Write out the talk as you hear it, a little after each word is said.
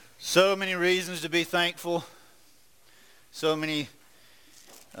So many reasons to be thankful. So many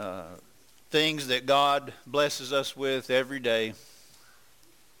things that God blesses us with every day.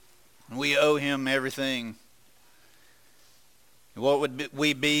 We owe Him everything. What would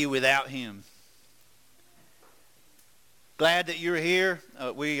we be without Him? Glad that you're here.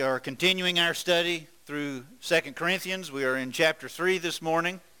 We are continuing our study through 2 Corinthians. We are in chapter 3 this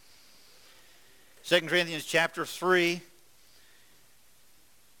morning. 2 Corinthians chapter 3.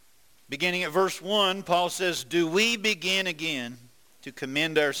 Beginning at verse 1, Paul says, "Do we begin again to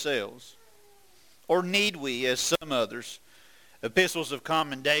commend ourselves? Or need we, as some others, epistles of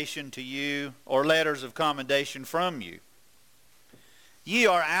commendation to you, or letters of commendation from you? Ye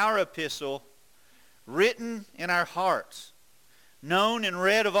are our epistle, written in our hearts, known and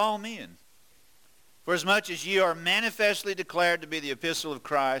read of all men. For as much as ye are manifestly declared to be the epistle of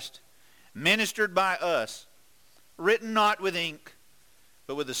Christ, ministered by us, written not with ink,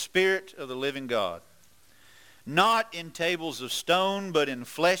 but with the Spirit of the living God, not in tables of stone, but in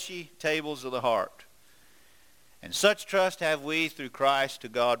fleshy tables of the heart. And such trust have we through Christ to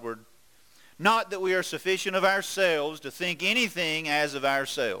Godward, not that we are sufficient of ourselves to think anything as of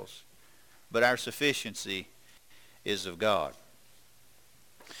ourselves, but our sufficiency is of God."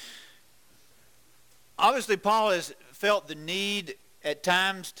 Obviously, Paul has felt the need at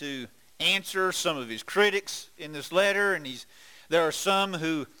times to answer some of his critics in this letter, and there are some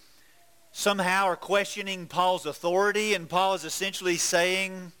who somehow are questioning Paul's authority, and Paul is essentially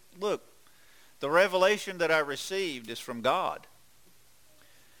saying, look, the revelation that I received is from God.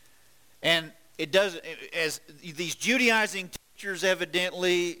 And it does, as these Judaizing teachers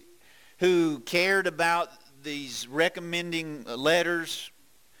evidently who cared about these recommending letters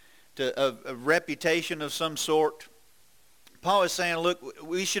of a reputation of some sort, Paul is saying, look,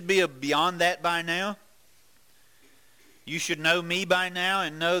 we should be beyond that by now. You should know me by now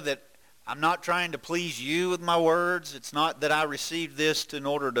and know that I'm not trying to please you with my words. It's not that I received this in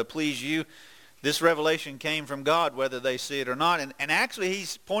order to please you. This revelation came from God, whether they see it or not. And actually,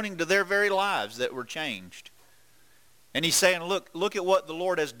 he's pointing to their very lives that were changed. And he's saying, look at what the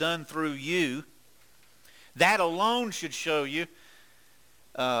Lord has done through you. That alone should show you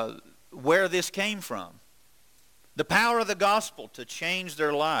where this came from. The power of the gospel to change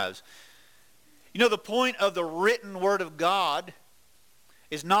their lives. You know, the point of the written Word of God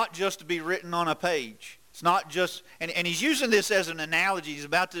is not just to be written on a page. It's not just, and he's using this as an analogy. He's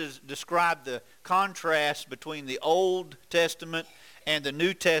about to describe the contrast between the Old Testament and the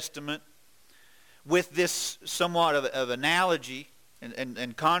New Testament with this somewhat of analogy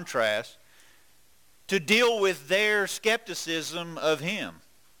and contrast to deal with their skepticism of him.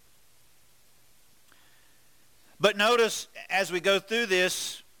 But notice as we go through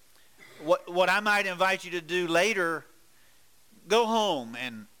this, what I might invite you to do later, go home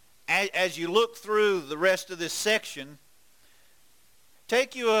and as you look through the rest of this section,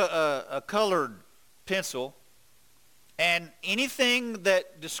 take you a colored pencil, and anything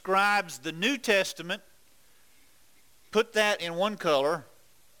that describes the New Testament, put that in one color,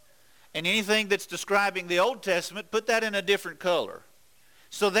 and anything that's describing the Old Testament, put that in a different color.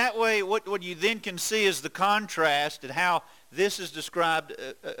 So that way what you then can see is the contrast and how this is described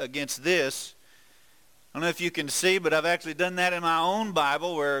against this. I don't know if you can see, but I've actually done that in my own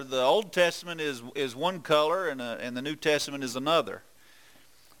Bible where the Old Testament is one color and the New Testament is another.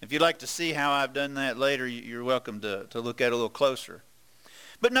 If you'd like to see how I've done that later, you're welcome to look at it a little closer.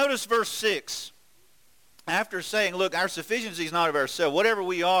 But notice verse 6. After saying, look, our sufficiency is not of ourselves. Whatever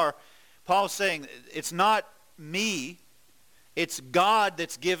we are, Paul's saying it's not me. It's God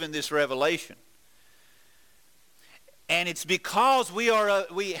that's given this revelation. And it's because we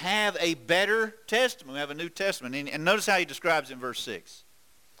have a better testament. We have a New Testament. And notice how he describes it in verse 6.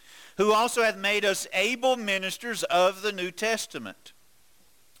 Who also hath made us able ministers of the New Testament,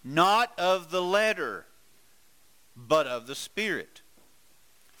 not of the letter, but of the Spirit.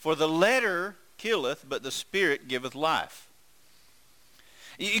 For the letter killeth, but the Spirit giveth life.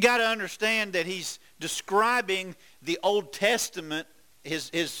 You got to understand that he's describing the Old Testament.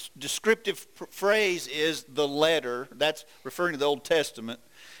 His descriptive phrase is the letter. That's referring to the Old Testament.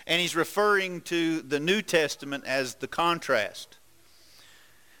 And he's referring to the New Testament as the contrast.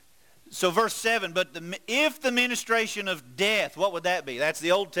 So verse 7, but if the ministration of death, what would that be? That's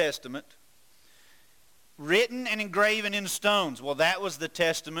the Old Testament. Written and engraven in stones. Well, that was the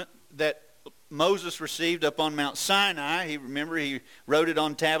testament that Moses received up on Mount Sinai. He wrote it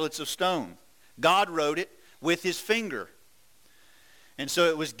on tablets of stone. God wrote it with his finger. And so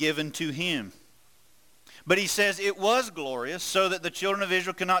it was given to him. But he says it was glorious, so that the children of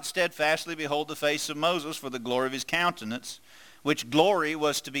Israel cannot steadfastly behold the face of Moses for the glory of his countenance, which glory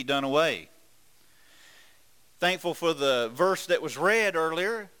was to be done away. Thankful for the verse that was read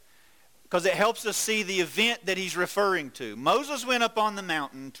earlier, because it helps us see the event that he's referring to. Moses went up on the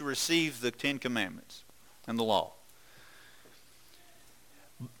mountain to receive the Ten Commandments and the law.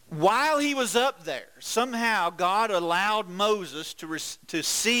 While he was up there, somehow God allowed Moses to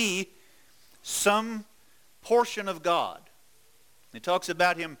see some portion of God. It talks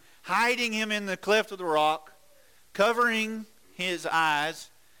about him hiding him in the cleft of the rock, covering his eyes,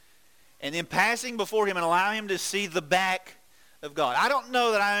 and then passing before him and allowing him to see the back of God. I don't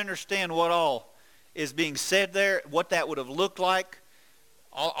know that I understand what all is being said there, what that would have looked like.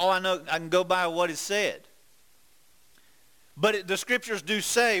 All I know, I can go by what is said. But the scriptures do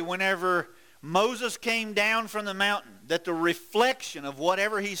say whenever Moses came down from the mountain that the reflection of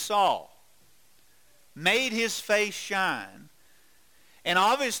whatever he saw made his face shine. And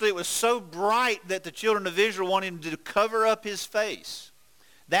obviously it was so bright that the children of Israel wanted him to cover up his face.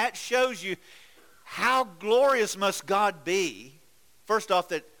 That shows you how glorious must God be. First off,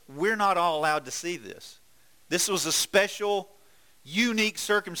 that we're not all allowed to see this. This was a special, unique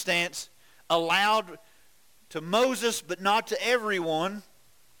circumstance allowed to Moses, but not to everyone.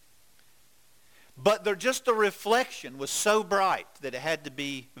 But just the reflection was so bright that it had to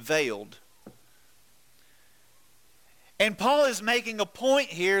be veiled. And Paul is making a point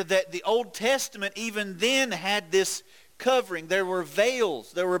here that the Old Testament even then had this covering. There were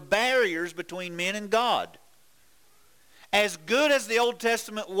veils. There were barriers between men and God. As good as the Old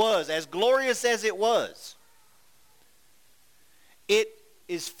Testament was, as glorious as it was, it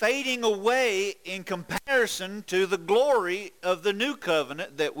is fading away in comparison to the glory of the new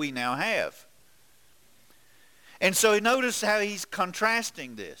covenant that we now have. And so notice how he's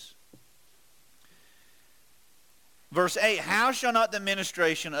contrasting this. Verse 8, how shall not the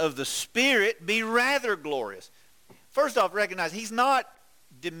ministration of the Spirit be rather glorious? First off, recognize he's not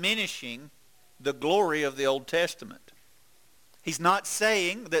diminishing the glory of the Old Testament. He's not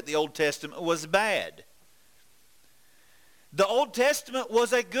saying that the Old Testament was bad. The Old Testament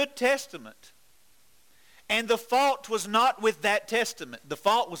was a good testament. And the fault was not with that testament. The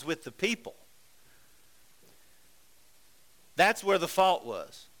fault was with the people. That's where the fault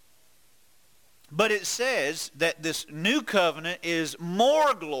was. But it says that this new covenant is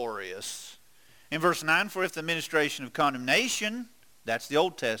more glorious. In verse 9, for if the ministration of condemnation, that's the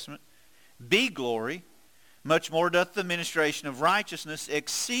Old Testament, be glory, much more doth the ministration of righteousness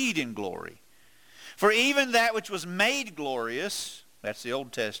exceed in glory. For even that which was made glorious, that's the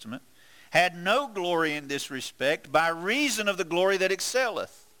Old Testament, had no glory in this respect by reason of the glory that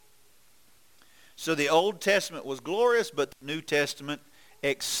excelleth. So the Old Testament was glorious, but the New Testament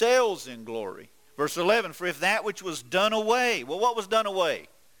excels in glory. Verse 11, for if that which was done away, well, what was done away?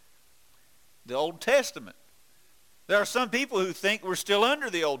 The Old Testament. There are some people who think we're still under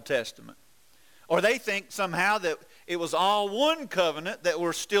the Old Testament. Or they think somehow that it was all one covenant, that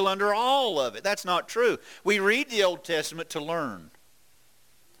we're still under all of it. That's not true. We read the Old Testament to learn.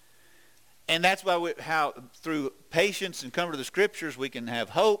 And that's why how through patience and comfort of the Scriptures we can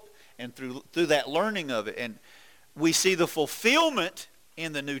have hope, and through that learning of it. And we see the fulfillment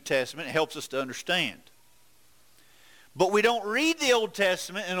in the New Testament. It helps us to understand. But we don't read the Old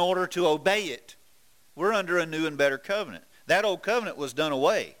Testament in order to obey it. We're under a new and better covenant. That old covenant was done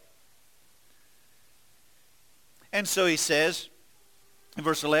away. And so he says in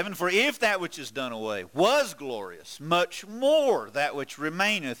verse 11, for if that which is done away was glorious, much more that which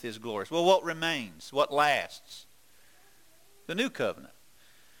remaineth is glorious. Well, what remains? What lasts? The new covenant.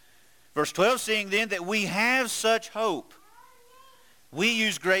 Verse 12, seeing then that we have such hope, we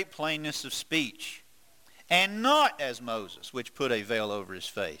use great plainness of speech, and not as Moses, which put a veil over his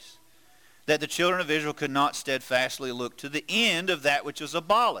face, that the children of Israel could not steadfastly look to the end of that which was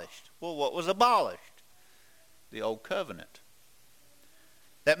abolished. Well, what was abolished? The old covenant.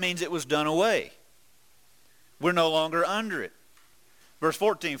 That means it was done away. We're no longer under it. Verse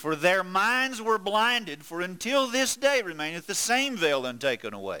 14, for their minds were blinded, for until this day remaineth the same veil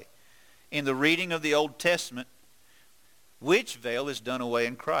untaken away in the reading of the Old Testament, which veil is done away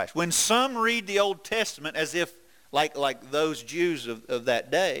in Christ. When some read the Old Testament as if, like those Jews of that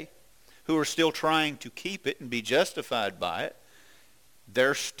day, who are still trying to keep it and be justified by it,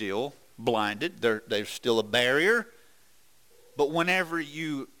 they're still blinded. There's still a barrier. But whenever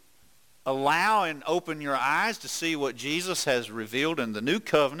you allow and open your eyes to see what Jesus has revealed in the new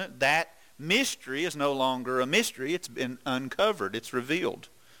covenant, that mystery is no longer a mystery. It's been uncovered. It's revealed.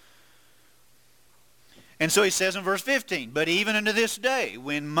 And so he says in verse 15, but even unto this day,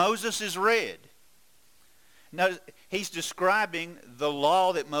 when Moses is read. Now, he's describing the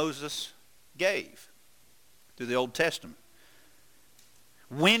law that Moses gave through the Old Testament.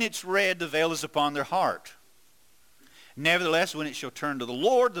 When it's read, the veil is upon their heart. Nevertheless, when it shall turn to the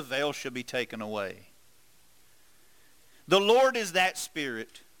Lord, the veil shall be taken away. The Lord is that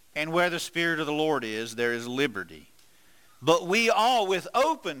Spirit, and where the Spirit of the Lord is, there is liberty. But we all, with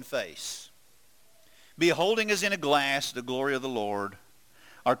open face, beholding as in a glass the glory of the Lord,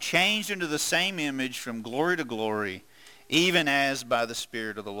 are changed into the same image from glory to glory, even as by the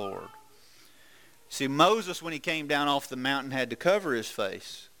Spirit of the Lord. See, Moses, when he came down off the mountain, had to cover his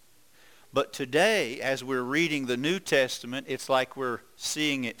face. But today, as we're reading the New Testament, it's like we're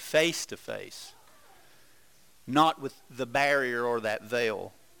seeing it face to face, not with the barrier or that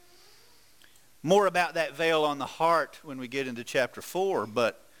veil. More about that veil on the heart when we get into chapter 4.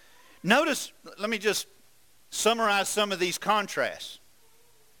 But notice, let me just summarize some of these contrasts.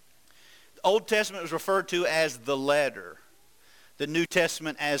 The Old Testament was referred to as the letter. The New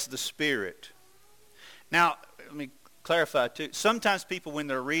Testament as the Spirit. Now, let me clarify too. Sometimes people, when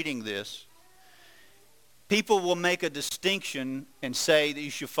they're reading this, people will make a distinction and say that you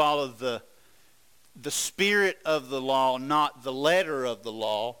should follow the spirit of the law, not the letter of the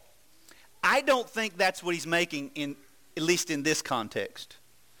law. I don't think that's what he's making, at least in this context.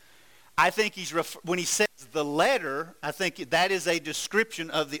 I think when he says the letter, I think that is a description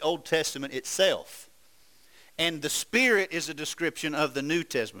of the Old Testament itself. And the Spirit is a description of the New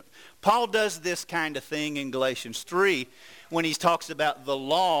Testament. Paul does this kind of thing in Galatians 3 when he talks about the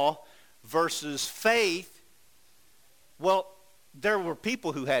law versus faith. Well, there were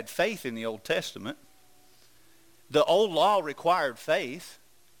people who had faith in the Old Testament. The old law required faith.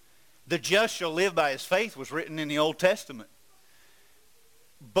 The just shall live by his faith was written in the Old Testament.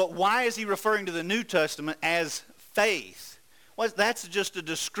 But why is he referring to the New Testament as faith? Well, that's just a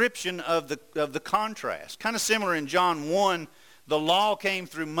description of the contrast. Kind of similar in John 1, the law came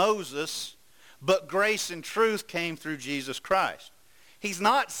through Moses, but grace and truth came through Jesus Christ. He's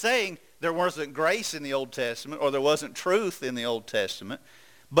not saying there wasn't grace in the Old Testament or there wasn't truth in the Old Testament,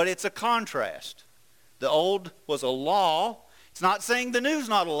 but it's a contrast. The old was a law. It's not saying the new's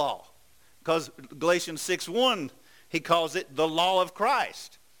not a law, because Galatians 6:1, he calls it the law of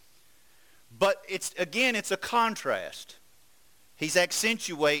Christ. But it's a contrast. He's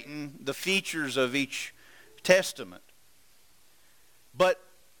accentuating the features of each testament. But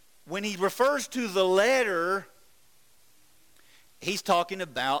when he refers to the letter, he's talking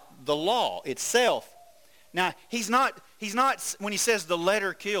about the law itself. Now, he's not when he says the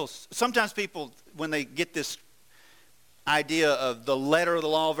letter kills. Sometimes people, when they get this idea of the letter of the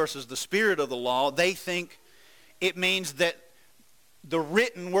law versus the spirit of the law, they think it means that the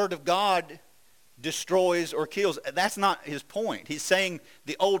written word of God destroys or kills. That's not his point. He's saying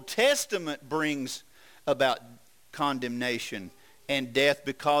the Old Testament brings about condemnation and death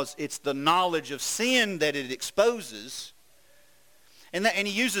because it's the knowledge of sin that it exposes. And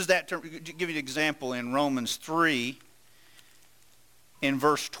he uses that term. To give you an example, in Romans 3, in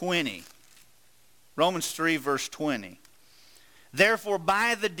verse 20. Romans 3, verse 20. Therefore,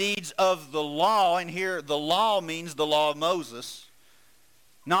 by the deeds of the law, and here the law means the law of Moses,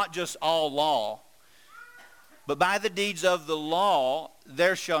 not just all law, but by the deeds of the law,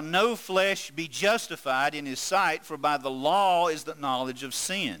 there shall no flesh be justified in his sight, for by the law is the knowledge of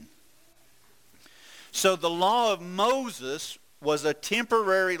sin. So the law of Moses was a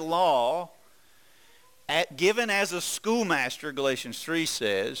temporary law given as a schoolmaster, Galatians 3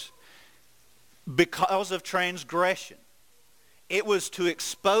 says, because of transgression. It was to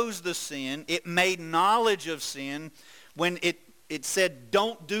expose the sin. It made knowledge of sin. When it said,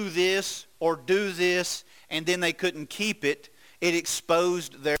 don't do this or do this, and then they couldn't keep it, it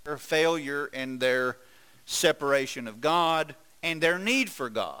exposed their failure and their separation of God and their need for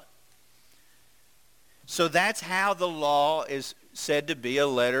God. So that's how the law is said to be a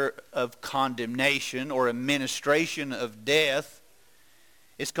letter of condemnation or administration of death.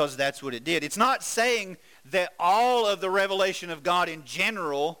 It's because that's what it did. It's not saying that all of the revelation of God in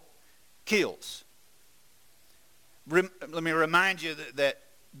general kills. Let me remind you that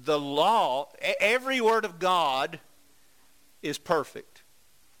the law, every word of God is perfect.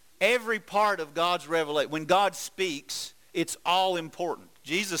 Every part of God's revelation, when God speaks, it's all important.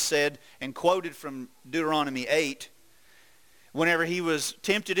 Jesus said, and quoted from Deuteronomy 8, whenever he was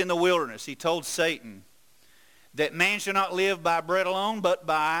tempted in the wilderness, he told Satan that man shall not live by bread alone, but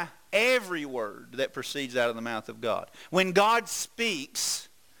by every word that proceeds out of the mouth of God. When God speaks,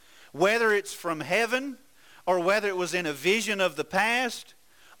 whether it's from heaven, or whether it was in a vision of the past,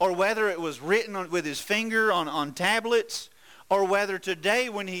 or whether it was written with his finger on tablets, or whether today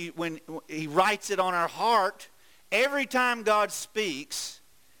when he writes it on our heart, every time God speaks,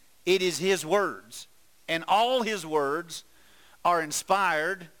 it is his words. And all his words are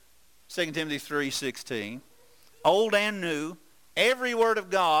inspired, 2 Timothy 3:16, old and new. Every word of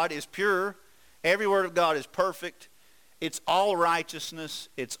God is pure. Every word of God is perfect. It's all righteousness.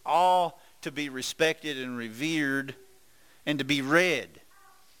 It's all to be respected and revered and to be read.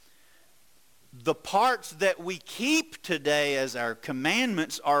 The parts that we keep today as our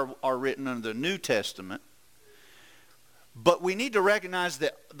commandments are written under the New Testament. But we need to recognize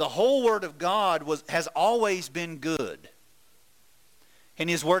that the whole Word of God has always been good. And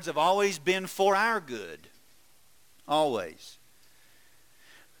His words have always been for our good. Always.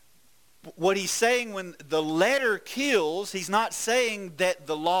 What He's saying when the letter kills, He's not saying that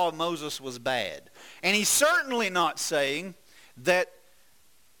the law of Moses was bad. And He's certainly not saying that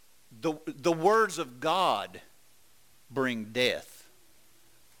the words of God bring death.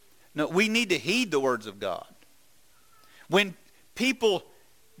 No, we need to heed the words of God. When people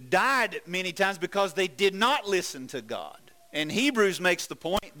died many times because they did not listen to God. And Hebrews makes the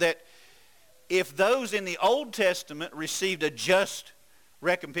point that if those in the Old Testament received a just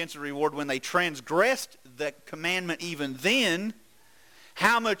recompense and reward when they transgressed the commandment even then,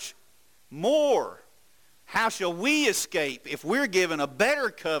 how much more, how shall we escape if we're given a better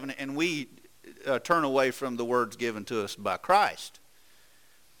covenant and we turn away from the words given to us by Christ?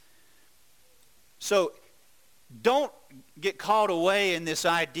 So don't get caught away in this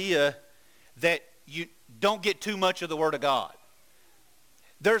idea that you don't get too much of the Word of God.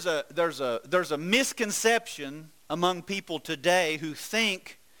 There's a misconception among people today who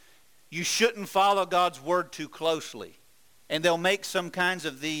think you shouldn't follow God's Word too closely. And they'll make some kinds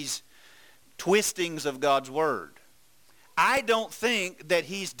of these twistings of God's Word. I don't think that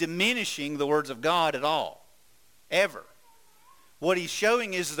He's diminishing the words of God at all. Ever. What He's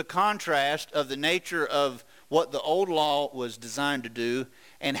showing is the contrast of the nature of what the old law was designed to do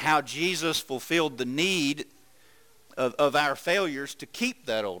and how Jesus fulfilled the need of our failures to keep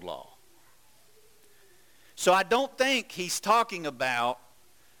that old law. So I don't think He's talking about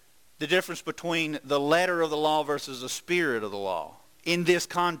the difference between the letter of the law versus the spirit of the law in this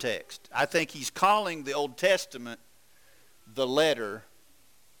context. I think He's calling the Old Testament the letter,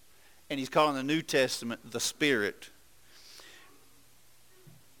 and He's calling the New Testament the spirit.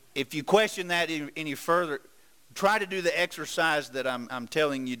 If you question that any further, try to do the exercise that I'm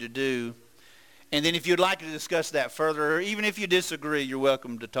telling you to do. And then if you'd like to discuss that further, or even if you disagree, you're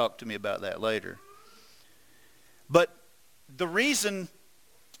welcome to talk to me about that later. But the reason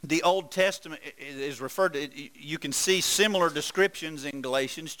the Old Testament is referred to, you can see similar descriptions in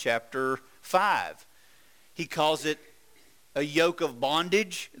Galatians chapter 5. He calls it a yoke of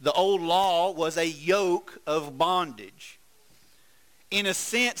bondage. The old law was a yoke of bondage, in a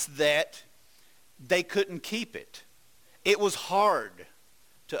sense that they couldn't keep it. It was hard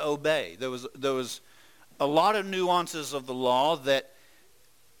to obey. There was a lot of nuances of the law that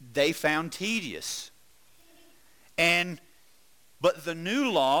they found tedious. But the new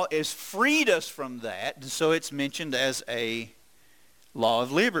law has freed us from that, and so it's mentioned as a law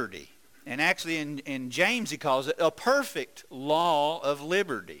of liberty. And actually in James he calls it a perfect law of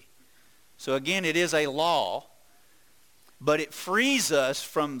liberty. So again, it is a law, but it frees us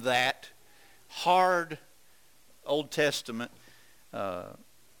from that hard Old Testament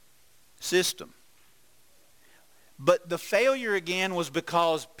system. But the failure again was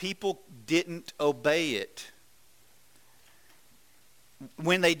because people didn't obey it.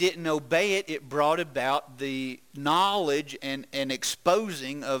 When they didn't obey it, it brought about the knowledge and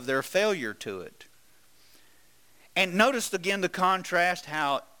exposing of their failure to it. And notice again the contrast,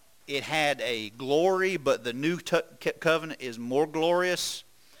 how it had a glory, but the new covenant is more glorious.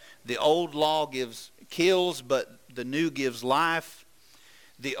 The old law kills, but the new gives life.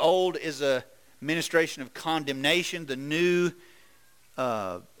 The old is a ministration of condemnation. The new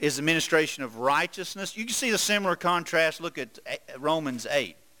is a ministration of righteousness. You can see the similar contrast. Look at Romans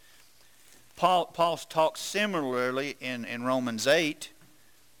 8. Paul talks similarly in Romans 8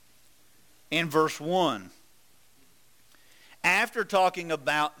 in verse 1. After talking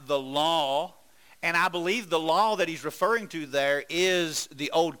about the law, and I believe the law that he's referring to there is the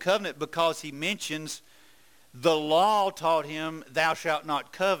old covenant, because he mentions the law taught him, thou shalt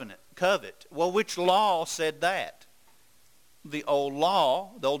not covet. Well, which law said that? The old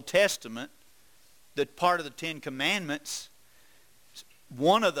law, the Old Testament, the part of the Ten Commandments,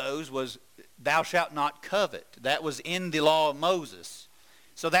 one of those was thou shalt not covet. That was in the law of Moses.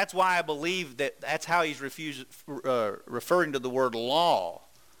 So that's why I believe that's how he's referring to the word law.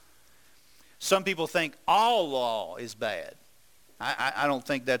 Some people think all law is bad. I don't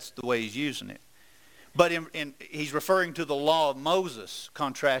think that's the way he's using it. But he's referring to the law of Moses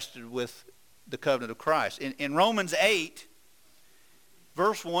contrasted with the covenant of Christ. In Romans 8,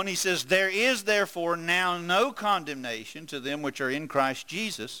 verse 1, he says, "There is therefore now no condemnation to them which are in Christ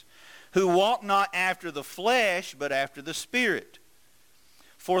Jesus, who walk not after the flesh, but after the Spirit.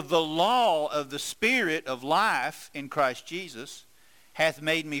 For the law of the Spirit of life in Christ Jesus hath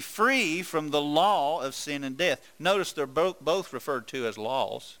made me free from the law of sin and death." Notice they're both referred to as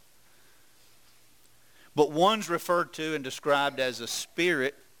laws. But one's referred to and described as a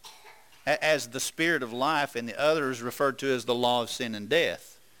spirit, as the Spirit of life, and the other is referred to as the law of sin and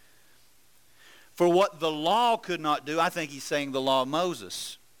death. For what the law could not do, I think he's saying the law of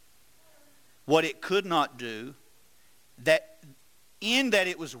Moses, what it could not do, that in that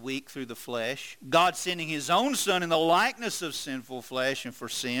it was weak through the flesh, God sending his own Son in the likeness of sinful flesh, and for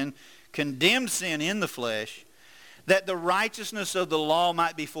sin, condemned sin in the flesh, that the righteousness of the law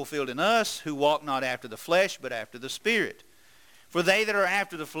might be fulfilled in us, who walk not after the flesh, but after the Spirit. For they that are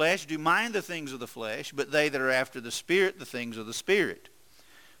after the flesh do mind the things of the flesh, but they that are after the Spirit, the things of the Spirit.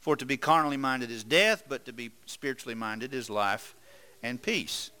 For to be carnally minded is death, but to be spiritually minded is life and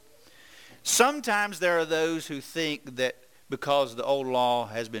peace. Sometimes there are those who think that because the old law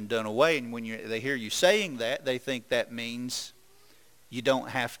has been done away, and when they hear you saying that, they think that means you don't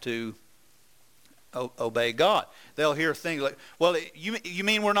have to obey God. They'll hear things like, well, you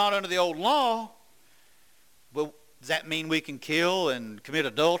mean we're not under the old law? Well, does that mean we can kill and commit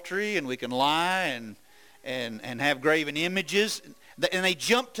adultery and we can lie and have graven images? And they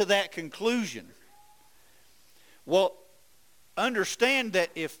jump to that conclusion. Well, understand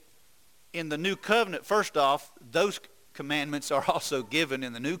that if in the new covenant, first off, those commandments are also given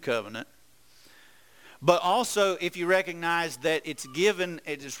in the new covenant. But also, if you recognize that it's given,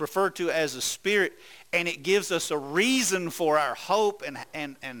 it is referred to as a spirit, and it gives us a reason for our hope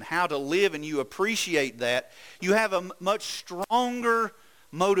and how to live, and you appreciate that, you have a much stronger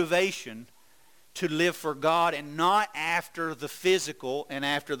motivation to live for God and not after the physical and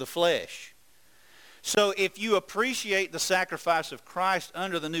after the flesh. So if you appreciate the sacrifice of Christ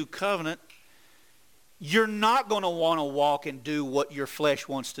under the new covenant, you're not going to want to walk and do what your flesh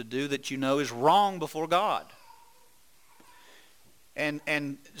wants to do that you know is wrong before God.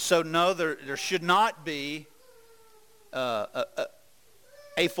 And so no, there should not be a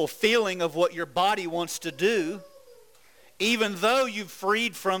fulfilling of what your body wants to do, even though you've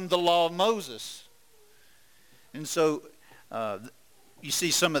freed from the law of Moses. And so you see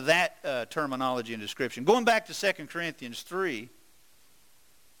some of that terminology and description. Going back to 2 Corinthians 3,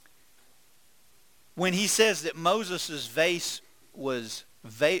 when he says that Moses' face was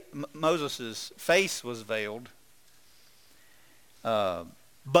veiled,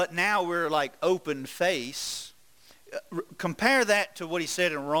 but now we're like open face, compare that to what he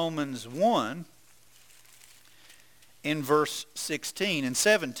said in Romans 1 in verse 16 and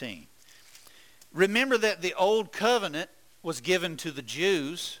 17. Remember that the old covenant was given to the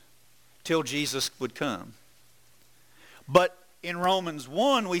Jews till Jesus would come. But in Romans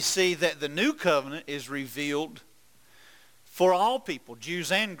 1, we see that the new covenant is revealed for all people,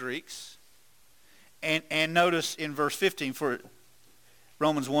 Jews and Greeks. And notice in verse 15, for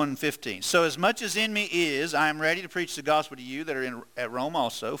Romans 1:15. So as much as in me is, I am ready to preach the gospel to you that are at Rome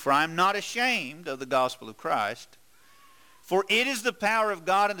also, for I am not ashamed of the gospel of Christ. For it is the power of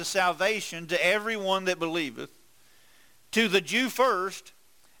God unto salvation to everyone that believeth, to the Jew first,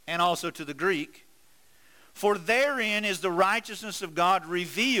 and also to the Greek. For therein is the righteousness of God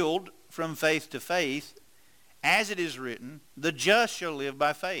revealed from faith to faith, as it is written, the just shall live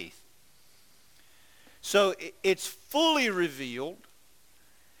by faith. So it's fully revealed,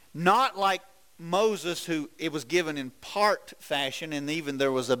 not like Moses, who it was given in part fashion, and even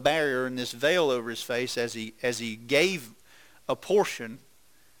there was a barrier in this veil over his face as he gave a portion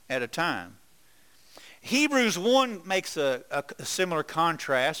at a time. Hebrews 1 makes a similar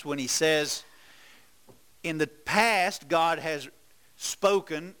contrast when he says, in the past, God has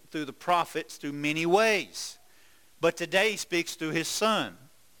spoken through the prophets through many ways, but today he speaks through his Son.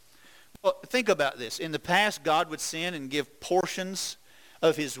 Well, think about this. In the past, God would send and give portions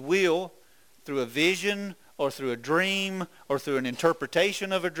of his will through a vision or through a dream or through an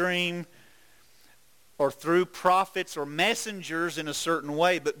interpretation of a dream or through prophets or messengers in a certain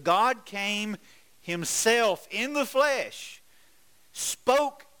way. But God came himself in the flesh,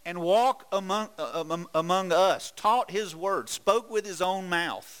 spoke and walked among us, taught his word, spoke with his own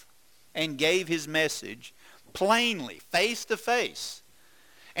mouth, and gave his message plainly, face to face.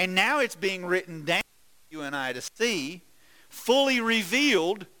 And now it's being written down for you and I to see, fully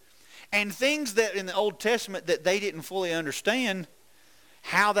revealed, and things that in the Old Testament that they didn't fully understand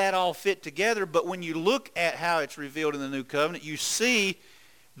how that all fit together. But when you look at how it's revealed in the New Covenant, you see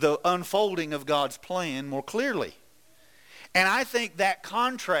the unfolding of God's plan more clearly. And I think that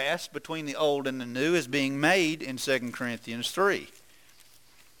contrast between the old and the new is being made in 2 Corinthians 3.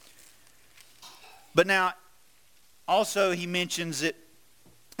 But now, also he mentions it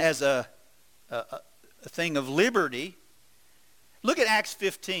as a thing of liberty. Look at Acts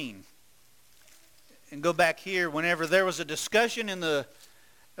 15. And go back here. Whenever there was a discussion in the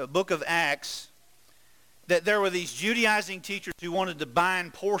book of Acts that there were these Judaizing teachers who wanted to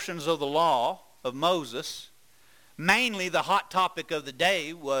bind portions of the law of Moses. Mainly the hot topic of the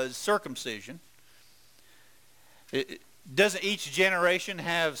day was circumcision. Doesn't each generation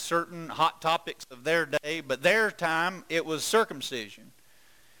have certain hot topics of their day? But their time, it was circumcision.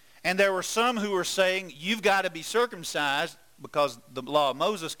 And there were some who were saying, you've got to be circumcised because the law of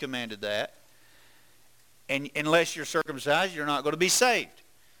Moses commanded that. And unless you're circumcised, you're not going to be saved.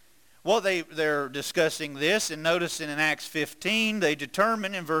 Well, they're discussing this, and notice in Acts 15, they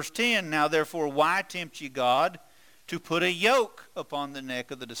determine in verse 10, now therefore why tempt ye God to put a yoke upon the neck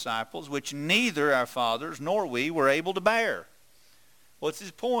of the disciples, which neither our fathers nor we were able to bear? What's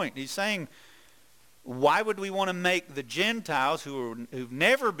his point? He's saying, why would we want to make the Gentiles who've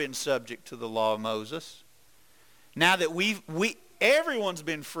never been subject to the law of Moses, now that everyone's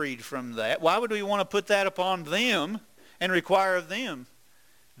been freed from that, why would we want to put that upon them and require of them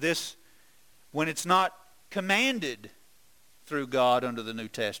this when it's not commanded through God under the New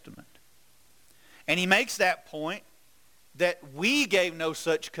Testament? And he makes that point that we gave no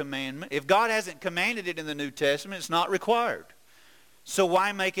such commandment. If God hasn't commanded it in the New Testament, it's not required. So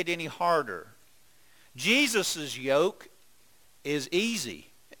why make it any harder? Jesus' yoke is easy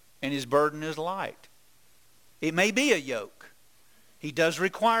and his burden is light. It may be a yoke. He does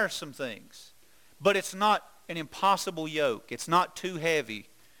require some things. But it's not an impossible yoke. It's not too heavy.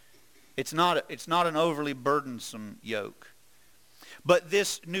 It's not an overly burdensome yoke. But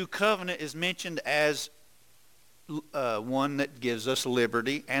this new covenant is mentioned as one that gives us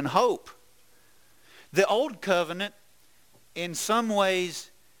liberty and hope. The old covenant, in some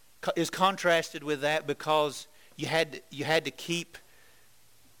ways, is contrasted with that because you had to keep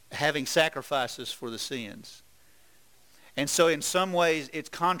having sacrifices for the sins. And so in some ways, it's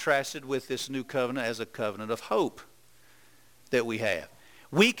contrasted with this new covenant as a covenant of hope that we have.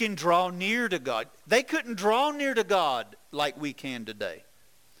 We can draw near to God. They couldn't draw near to God like we can today.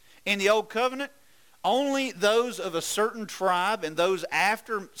 In the old covenant, only those of a certain tribe and those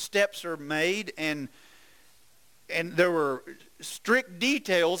after steps are made, and there were strict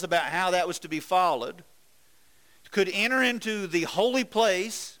details about how that was to be followed, could enter into the holy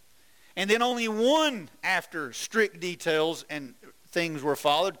place, and then only one, after strict details and things were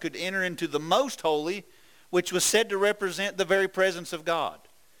followed, could enter into the most holy, which was said to represent the very presence of God.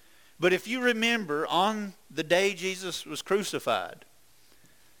 But if you remember, on the day Jesus was crucified,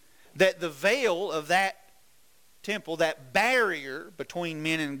 that the veil of that temple, that barrier between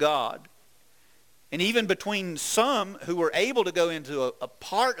men and God, and even between some who were able to go into a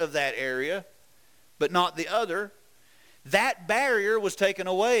part of that area, but not the other, that barrier was taken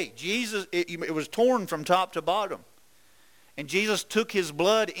away. It was torn from top to bottom. And Jesus took his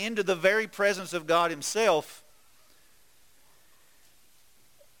blood into the very presence of God himself,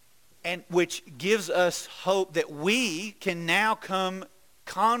 and which gives us hope that we can now come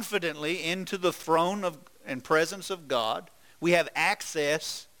confidently into the throne and presence of God. We have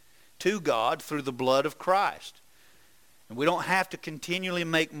access to God through the blood of Christ. And we don't have to continually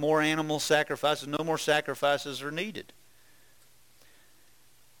make more animal sacrifices. No more sacrifices are needed.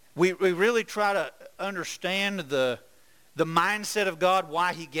 We really try to understand the mindset of God,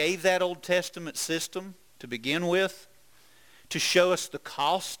 why he gave that Old Testament system to begin with, to show us the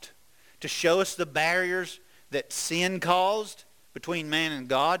cost, to show us the barriers that sin caused between man and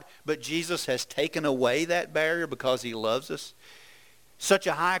God, but Jesus has taken away that barrier because he loves us. Such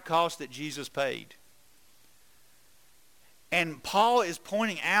a high cost that Jesus paid. And Paul is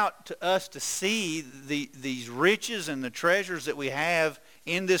pointing out to us to see these riches and the treasures that we have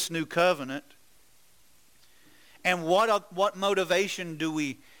in this new covenant. And what motivation do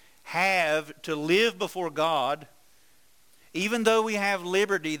we have to live before God? Even though we have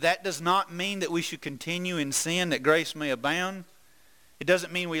liberty, that does not mean that we should continue in sin that grace may abound. It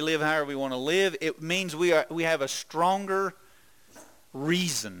doesn't mean we live however we want to live. It means we have a stronger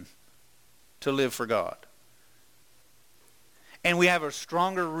reason to live for God. And we have a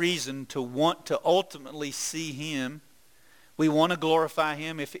stronger reason to want to ultimately see him. We want to glorify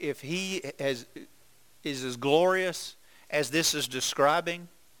him. If he is as glorious as this is describing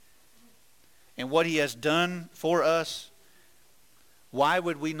and what he has done for us, why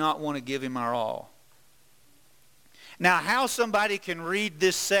would we not want to give him our all? Now, how somebody can read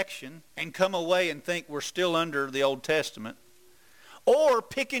this section and come away and think we're still under the Old Testament, or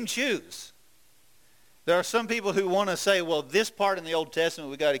pick and choose. There are some people who want to say, well, this part in the Old Testament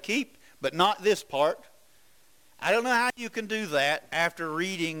we got to keep, but not this part. I don't know how you can do that after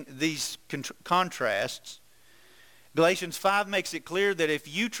reading these contrasts. Galatians 5 makes it clear that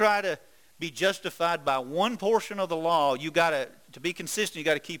if you try to be justified by one portion of the law, you got to be consistent, you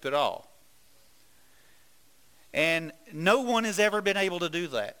got to keep it all. And no one has ever been able to do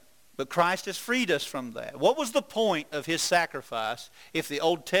that. But Christ has freed us from that. What was the point of his sacrifice if the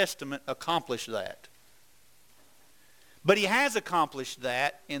Old Testament accomplished that? But he has accomplished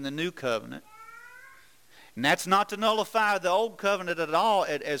that in the New Covenant. And that's not to nullify the Old Covenant at all,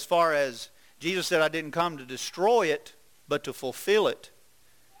 as far as Jesus said, I didn't come to destroy it, but to fulfill it.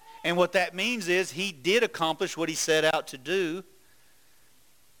 And what that means is he did accomplish what he set out to do.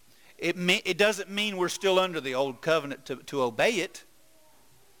 It doesn't mean we're still under the Old Covenant to obey it.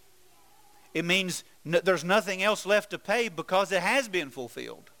 It means there's nothing else left to pay because it has been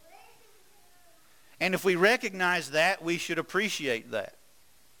fulfilled. And if we recognize that, we should appreciate that.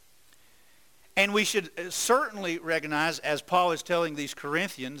 And we should certainly recognize, as Paul is telling these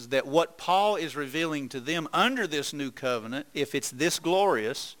Corinthians, that what Paul is revealing to them under this new covenant, if it's this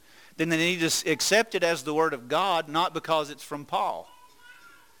glorious, then they need to accept it as the Word of God, not because it's from Paul.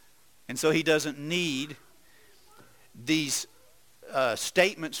 And so he doesn't need these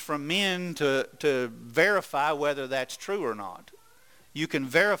statements from men to verify whether that's true or not. You can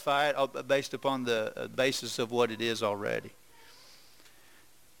verify it based upon the basis of what it is already.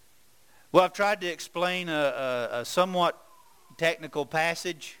 Well, I've tried to explain a somewhat technical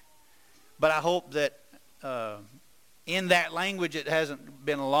passage, but I hope that in that language it hasn't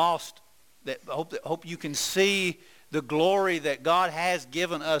been lost. I hope you can see the glory that God has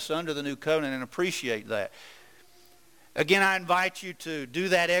given us under the new covenant and appreciate that. Again, I invite you to do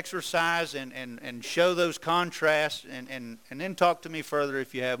that exercise and show those contrasts and then talk to me further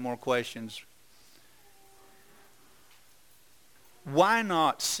if you have more questions. Why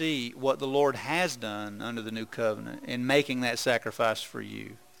not see what the Lord has done under the new covenant in making that sacrifice for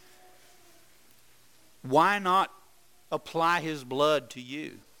you? Why not apply his blood to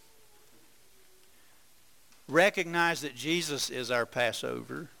you? Recognize that Jesus is our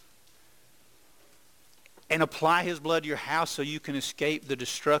Passover and apply his blood to your house so you can escape the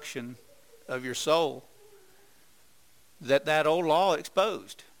destruction of your soul that old law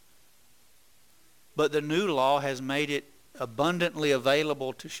exposed. But the new law has made it abundantly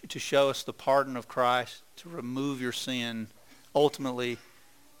available to show us the pardon of Christ, to remove your sin ultimately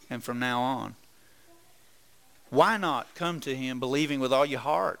and from now on. Why not come to him believing with all your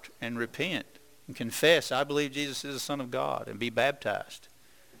heart and repent and confess, I believe Jesus is the Son of God, and be baptized?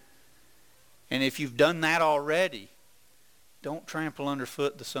 And if you've done that already, don't trample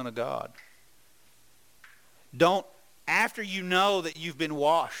underfoot the Son of God. Don't, after you know that you've been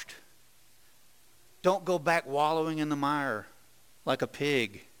washed, don't go back wallowing in the mire like a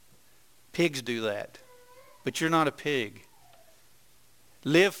pig. Pigs do that. But you're not a pig.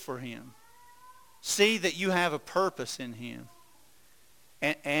 Live for him. See that you have a purpose in him.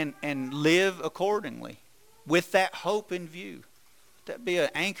 And live accordingly with that hope in view. That be an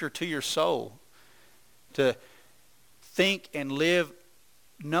anchor to your soul. To think and live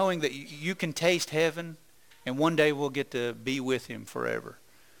knowing that you can taste heaven and one day we'll get to be with him forever.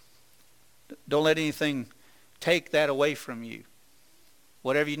 Don't let anything take that away from you.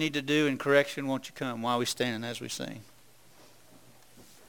 Whatever you need to do in correction, won't you come while we stand as we sing.